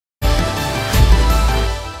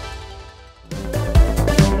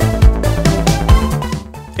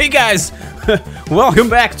Hey guys, welcome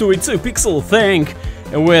back to It's a pixelthing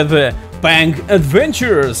with Pang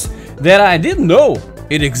Adventures that I didn't know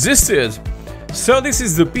it existed. So this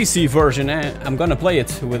is the PC version. I'm gonna play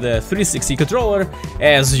it with a 360 controller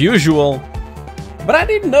as usual. But I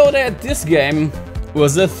didn't know that this game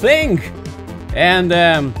was a thing. And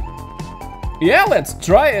yeah, let's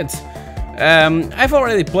try it. I've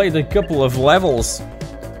already played a couple of levels.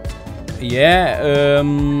 Yeah,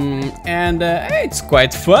 and it's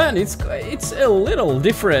quite fun. It's a little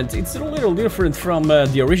different. It's a little different from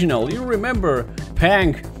the original. You remember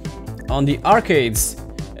Pang on the arcades,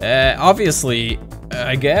 obviously,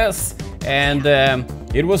 I guess, and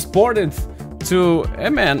it was ported to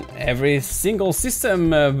every single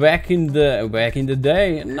system back in the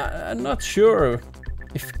day. I'm not sure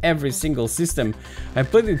if every single system. I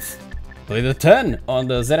played a ton on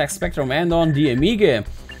the ZX Spectrum and on the Amiga.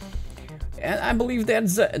 And I believe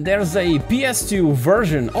there's a PS2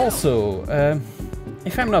 version also,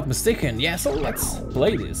 if I'm not mistaken. Yeah, so let's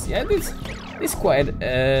play this. Yeah, this is quite,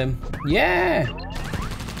 yeah.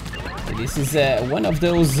 This is one of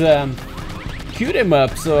those shoot 'em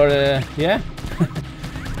ups, or yeah,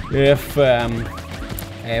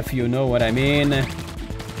 if you know what I mean.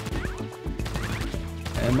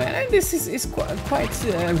 Man, this is quite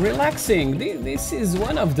relaxing. This is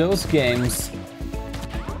one of those games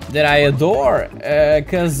that I adore,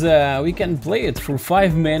 because we can play it for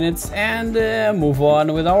 5 minutes and move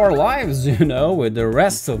on with our lives, you know, with the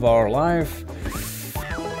rest of our life.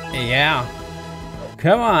 Yeah,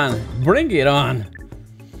 come on, bring it on.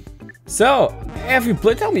 So, have you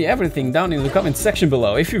played? Tell me everything down in the comment section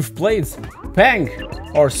below. If you've played Pang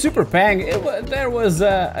or Super Pang, there was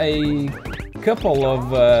a couple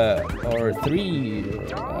of or three,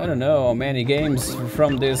 I don't know how many games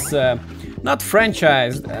from this. Not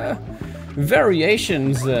franchised,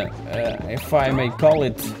 variations, if I may call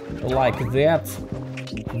it like that.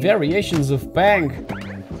 Variations of Pang.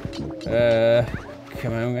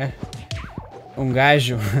 Come on,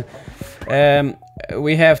 gajo.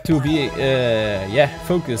 We have to be, yeah,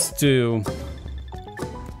 focused to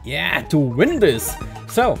win this.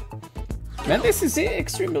 So, man, this is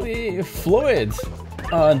extremely fluid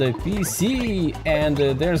on the PC, and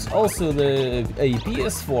there's also a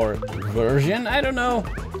PS4 version. I don't know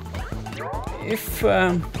if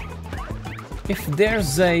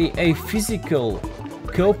there's a physical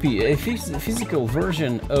copy, a physical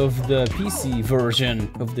version of the PC version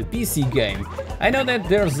of the PC game. I know that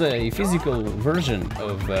there's a physical version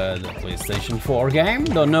of the PlayStation 4 game.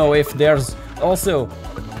 Don't know if there's also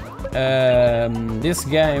this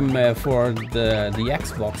game for the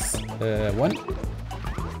Xbox One.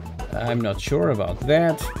 I'm not sure about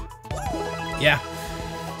that. Yeah.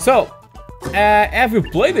 So, have you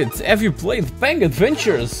played it? Have you played Pang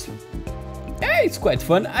Adventures? Yeah, it's quite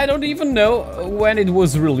fun. I don't even know when it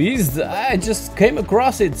was released. I just came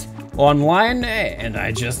across it online and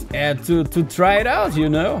I just had to try it out, you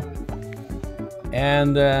know.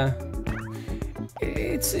 And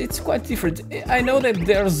it's quite different. I know that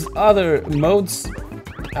there's other modes.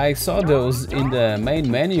 I saw those in the main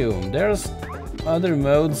menu. There's other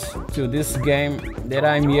modes to this game that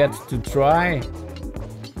I'm yet to try.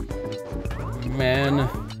 Man,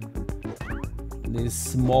 these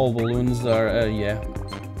small balloons are, yeah.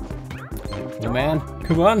 Oh man,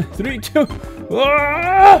 come on, 3, 2,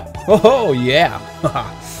 oh yeah.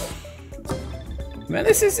 Man,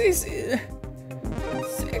 this is it's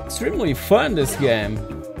extremely fun, this game.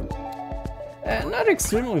 Not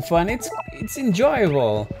extremely fun, it's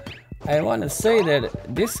enjoyable. I want to say that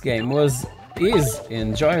this game is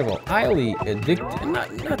enjoyable, highly addictive,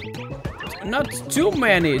 not too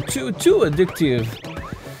addictive,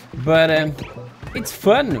 but it's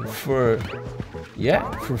fun for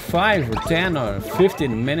 5 or 10 or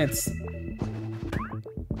 15 minutes.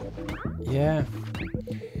 Yeah,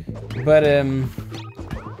 but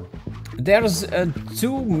there's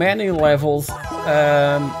too many levels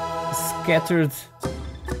scattered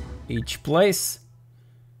each place.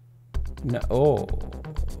 No, oh.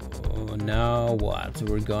 Now what?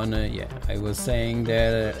 We're gonna, yeah, I was saying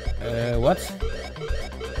that,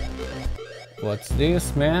 what's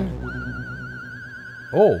this, man?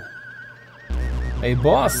 Oh, a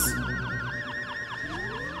boss.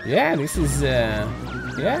 Yeah, this is, yeah,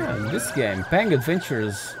 this game, Pang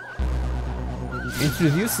Adventures,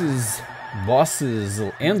 introduces bosses,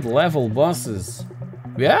 end level bosses.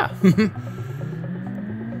 Yeah.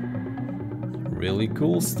 Really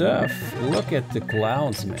cool stuff. Look at the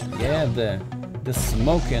clouds, man. Yeah, the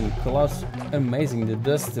smoke and clouds, amazing. The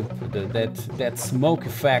dust, that smoke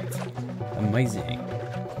effect, amazing.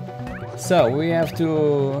 So we have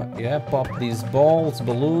to, yeah, pop these balls,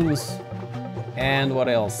 balloons, and what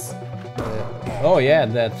else? Oh yeah,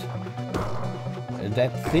 that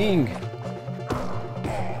thing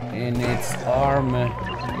in its arm. Yeah,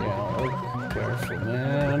 oh, careful,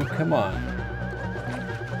 man. Come on.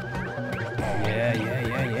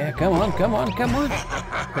 Yeah. Come on.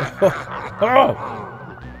 Oh.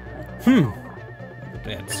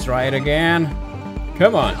 Let's try it again.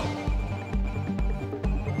 Come on.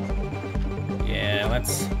 Yeah,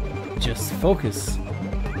 let's just focus.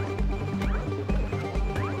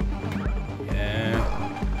 Yeah.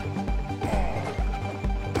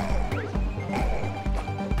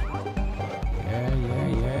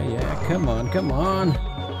 Come on. Come on.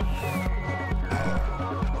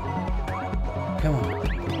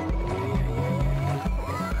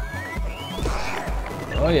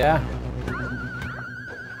 Oh yeah.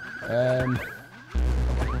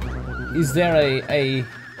 Is there a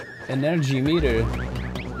energy meter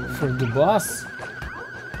for the boss?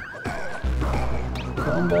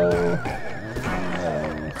 Combo? I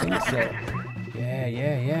don't think so.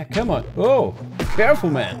 Yeah. Come on. Oh, careful,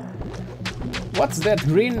 man. What's that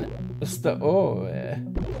green stuff? Oh,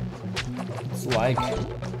 it's like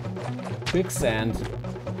quicksand.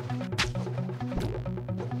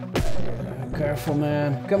 Careful,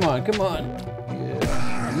 man. Come on.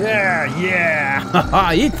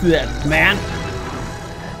 Yeah. Eat that, man.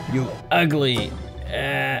 You ugly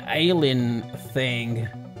alien thing.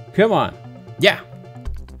 Come on. Yeah.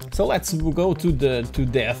 So let's go to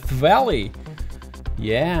Death Valley.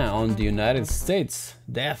 Yeah, on the United States.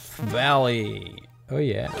 Death Valley. Oh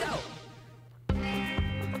yeah.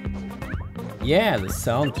 Yeah, the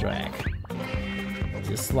soundtrack.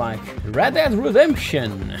 Just like Red Dead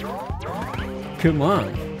Redemption. Come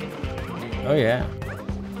on. Oh yeah.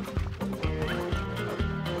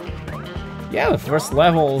 Yeah, the first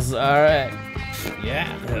levels are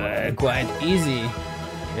quite easy.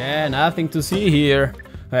 Yeah, nothing to see here.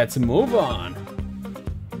 Let's move on.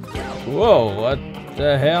 Whoa, what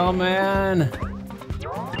the hell, man?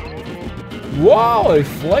 Whoa, a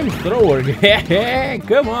flamethrower. Yeah,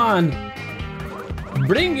 come on.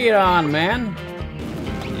 Bring it on, man.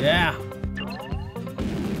 Yeah.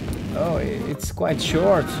 Oh, it's quite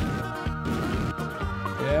short.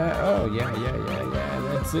 Yeah, oh, yeah.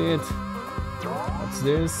 That's it. What's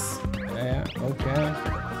this? Yeah, okay.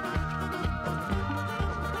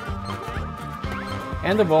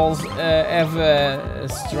 And the balls have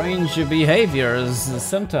strange behaviors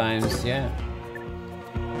sometimes, yeah.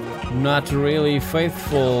 Not really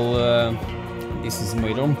faithful. This is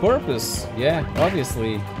made on purpose, yeah,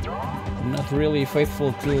 obviously. Not really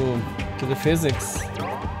faithful to the physics.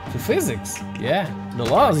 To physics, yeah. The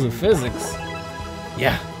laws of physics,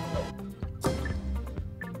 yeah.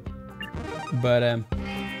 But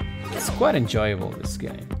it's quite enjoyable, this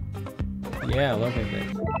game. Yeah, look at that.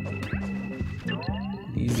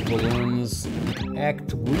 These balloons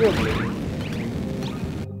act weirdly.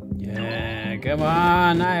 Yeah, come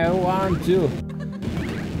on, I want to.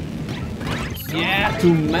 Yeah,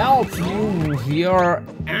 to melt your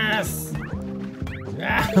ass.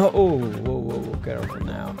 Oh, whoa, careful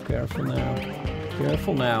now.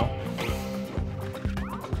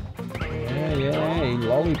 Yeah, a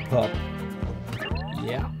lollipop.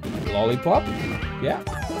 Yeah, lollipop. Yeah.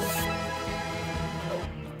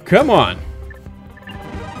 Come on.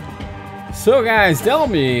 So guys, tell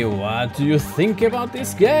me, what do you think about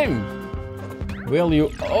this game? Will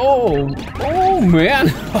you... Oh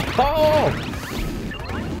man!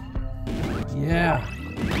 Yeah.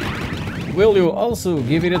 Will you also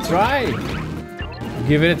give it a try?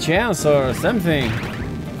 Give it a chance or something?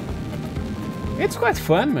 It's quite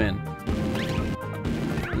fun, man.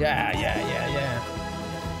 Yeah.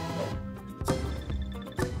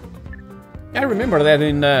 I remember that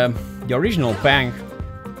in the original Pang,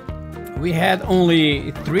 we had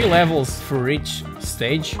only 3 levels for each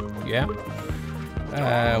stage, yeah.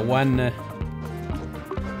 One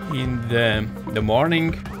in the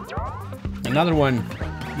morning, another one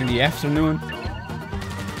in the afternoon,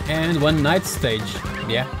 and one night stage,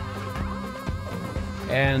 yeah.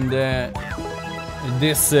 And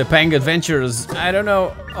this Pang Adventures, I don't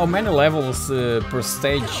know how many levels per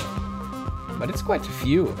stage, but it's quite a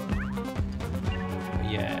few.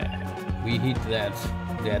 Yeah, we hit that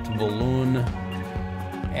balloon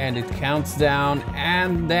and it counts down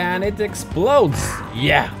and then it explodes.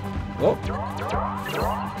 Yeah. Oh,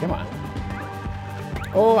 come on.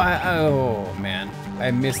 Oh man,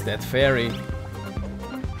 I missed that fairy.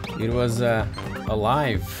 It was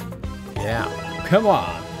alive. Yeah, come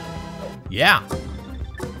on. Yeah.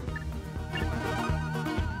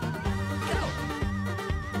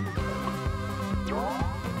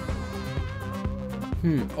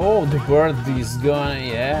 Oh, the bird is gone.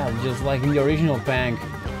 Yeah, just like in the original Pang.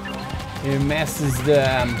 It messes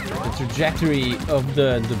the trajectory of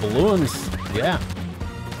the balloons. Yeah.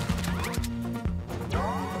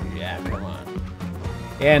 Yeah, come on.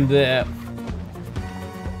 And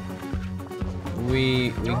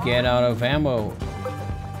we get out of ammo.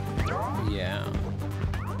 Yeah.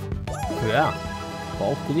 Yeah.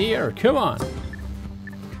 All clear. Come on.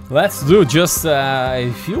 Let's do just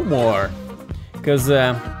a few more, because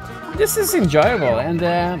this is enjoyable, and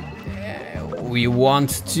we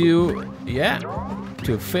want to,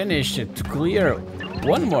 to finish it, to clear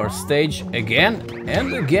one more stage again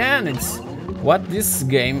and again. It's what this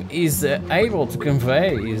game is able to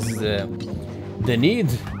convey, is the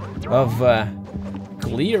need of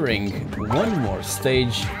clearing one more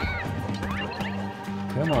stage.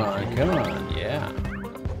 Come on, yeah.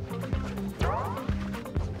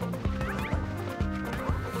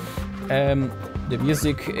 The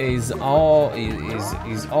music is always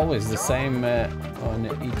the same on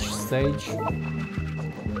each stage,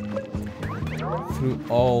 through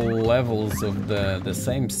all levels of the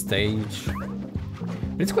same stage.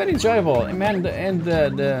 It's quite enjoyable, man, and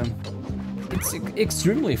it's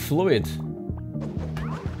extremely fluid.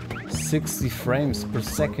 60 frames per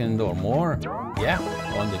second or more, yeah,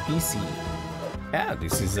 on the PC. Yeah,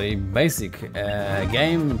 this is a basic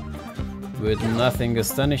game with nothing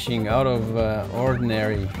astonishing out of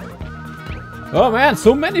ordinary. Oh man,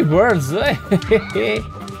 so many birds!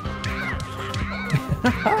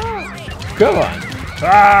 Come on!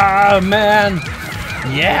 Ah man!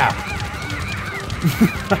 Yeah!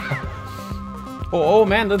 Oh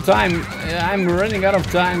man, the time! I'm running out of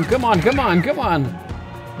time. Come on! Come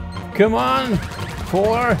on!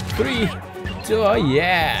 4, 3, 2. Oh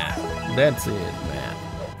yeah! That's it, man.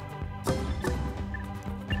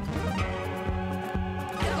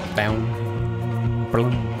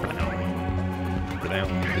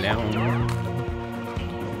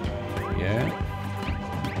 Yeah.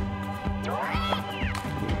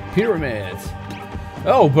 Pyramids.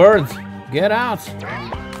 Oh, bird, get out.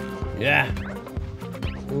 Yeah.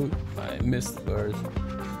 Ooh, I missed bird.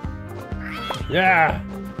 Yeah.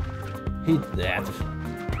 Hit that.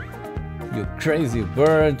 You crazy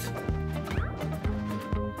bird.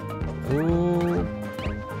 Ooh.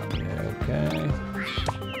 Okay.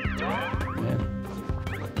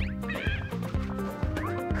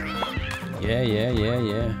 Yeah.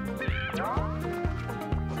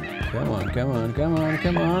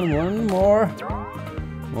 Come on. One more.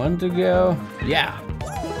 One to go. Yeah.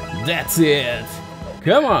 That's it.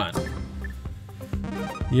 Come on.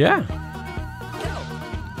 Yeah.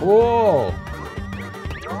 Whoa.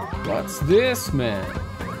 What's this, man?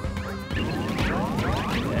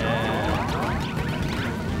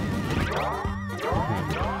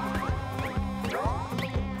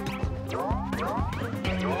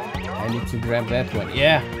 To grab that one.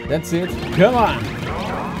 Yeah, that's it. Come on.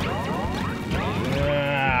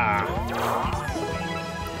 Yeah.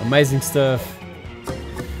 Amazing stuff.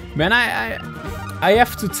 Man, I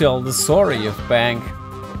have to tell the story of Pang.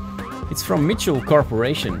 It's from Mitchell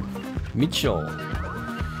Corporation. Mitchell.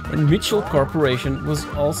 And Mitchell Corporation was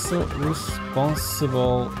also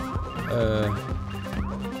responsible.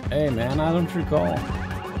 Hey man, I don't recall.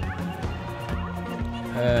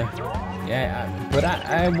 Yeah, but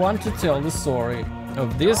I want to tell the story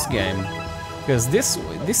of this game, because this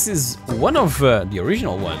is one of the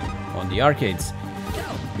original one on the arcades.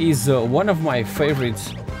 Is one of my favorite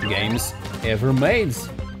games ever made.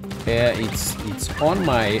 It's on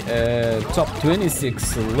my top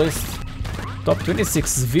 26 list, top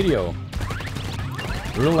 26 video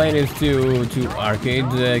related to arcade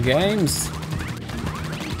games,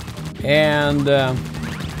 and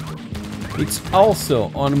it's also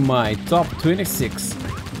on my top 26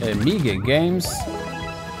 Amiga games,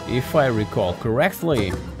 if I recall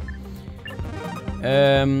correctly.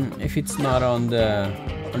 If it's not on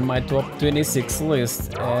my top 26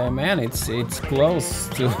 list, man, it's close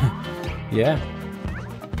to. Yeah,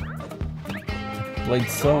 played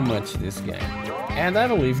so much this game, and I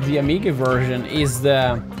believe the Amiga version is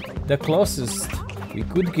the closest we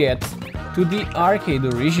could get to the arcade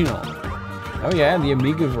original. Oh yeah, the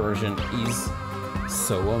Amiga version is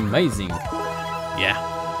so amazing. Yeah.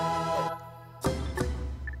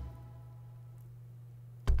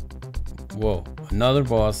 Whoa, another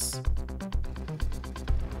boss.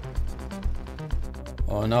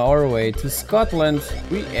 On our way to Scotland,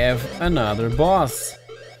 we have another boss.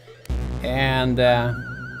 And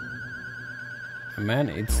man,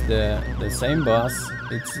 it's the same boss.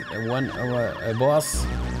 It's a boss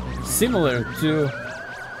similar to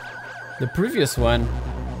the previous one,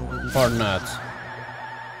 or not.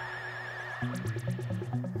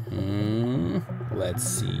 let's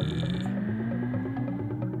see.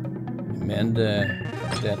 And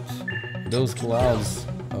those clouds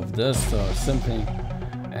of dust or something.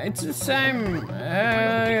 It's the same.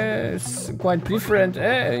 It's quite different.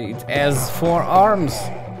 It has 4 arms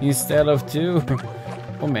instead of 2.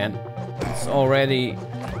 Oh man, it's already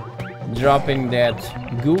dropping that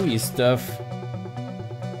gooey stuff.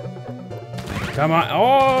 Come on!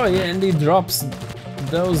 Oh, yeah, and he drops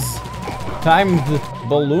those timed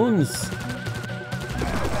balloons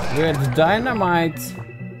with dynamite.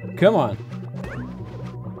 Come on!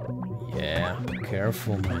 Yeah,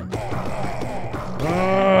 careful, man.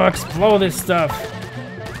 Oh, explode this stuff!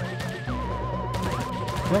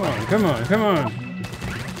 Come on, come on, come on!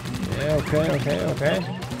 Yeah, okay, okay, okay.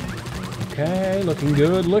 Okay, looking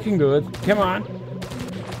good, looking good. Come on!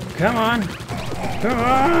 Come on! Come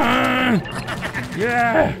on!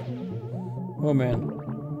 Yeah! Oh man.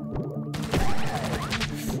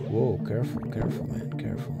 Whoa, careful, careful, man,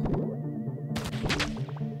 careful.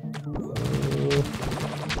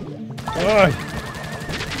 Oh!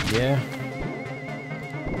 Yeah.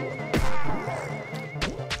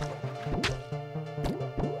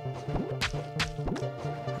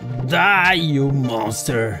 Die, you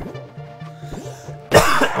monster!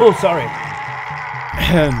 Oh, sorry.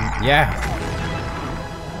 Yeah.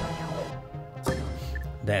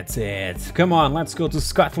 That's it. Come on, let's go to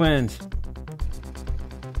Scotland.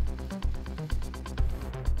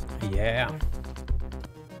 Yeah.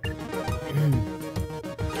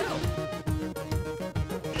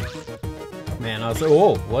 Man, I was like,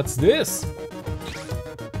 oh, what's this?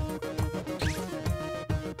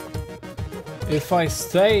 If I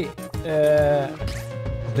stay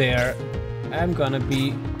there, I'm gonna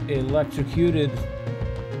be electrocuted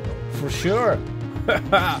for sure.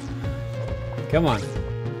 Come on.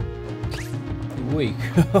 Weak.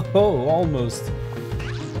 Oh, almost.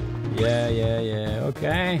 Yeah, yeah, yeah.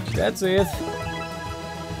 Okay, that's it.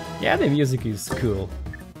 Yeah, the music is cool.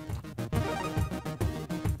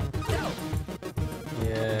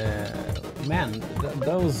 Yeah, man,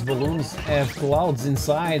 those balloons have clouds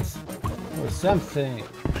inside or something.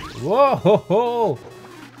 Whoa, ho, ho.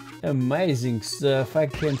 Amazing stuff. I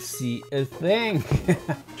can't see a thing.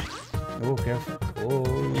 Oh, careful. Oh,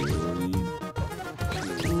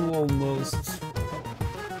 almost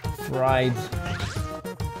fried.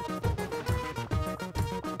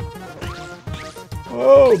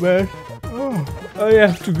 Oh man, oh, I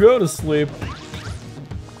have to go to sleep.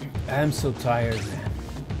 I'm so tired, man.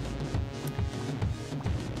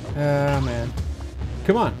 Ah, man.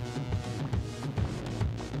 Come on.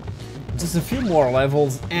 Just a few more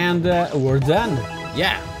levels and we're done.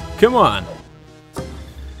 Yeah, come on.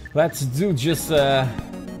 Let's do just a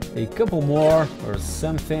couple more or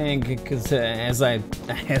something, because as I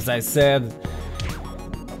said,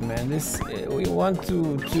 man, this we want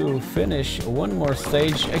to finish one more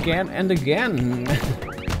stage again and again.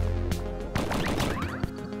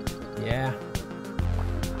 Yeah,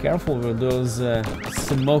 careful with those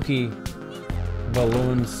smoky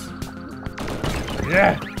balloons.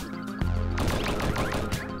 Yeah.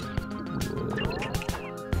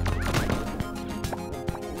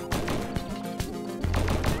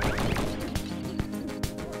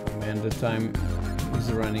 Man, the time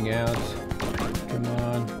is running out. Come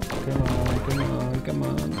on, come on, come on, come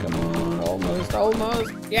on, come on. Almost,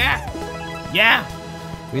 almost. Yeah! Yeah!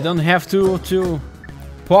 We don't have to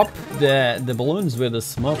pop the balloons with the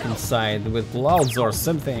smoke inside, with clouds or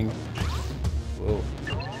something. Whoa.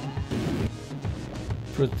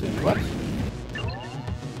 What?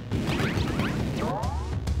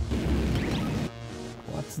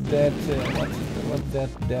 What's that? What's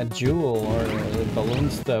that jewel or the balloon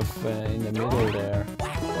stuff in the middle there?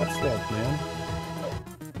 What's that, man?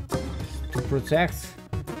 To protect.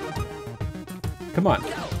 Come on.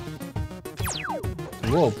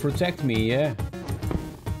 Whoa, protect me, yeah.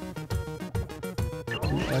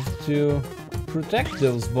 You have to protect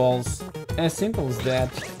those balls. As simple as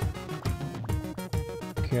that.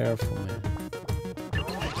 Careful,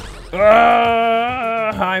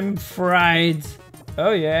 man. I'm fried.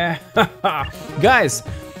 Oh yeah. Guys,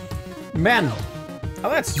 man,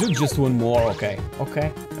 let's do just one more. Okay,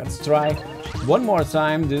 okay, let's try one more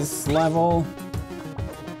time this level.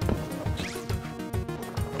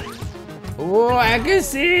 Oh, I can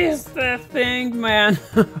see the thing, man.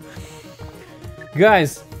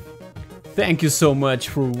 Guys, thank you so much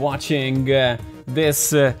for watching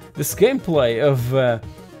this gameplay of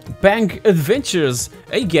Pang Adventures,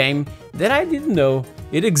 a game that I didn't know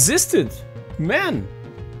it existed. Man,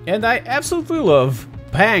 and I absolutely love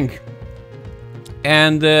Pang,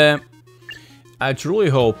 and I truly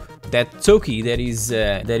hope that Toki that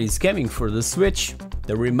is coming for the Switch,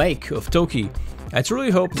 the remake of Toki. I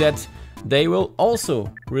truly hope that they will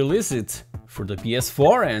also release it for the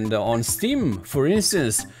PS4 and on Steam, for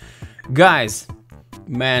instance. Guys,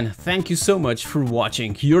 man, thank you so much for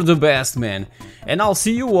watching. You're the best, man. And I'll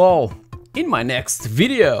see you all in my next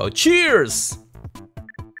video. Cheers!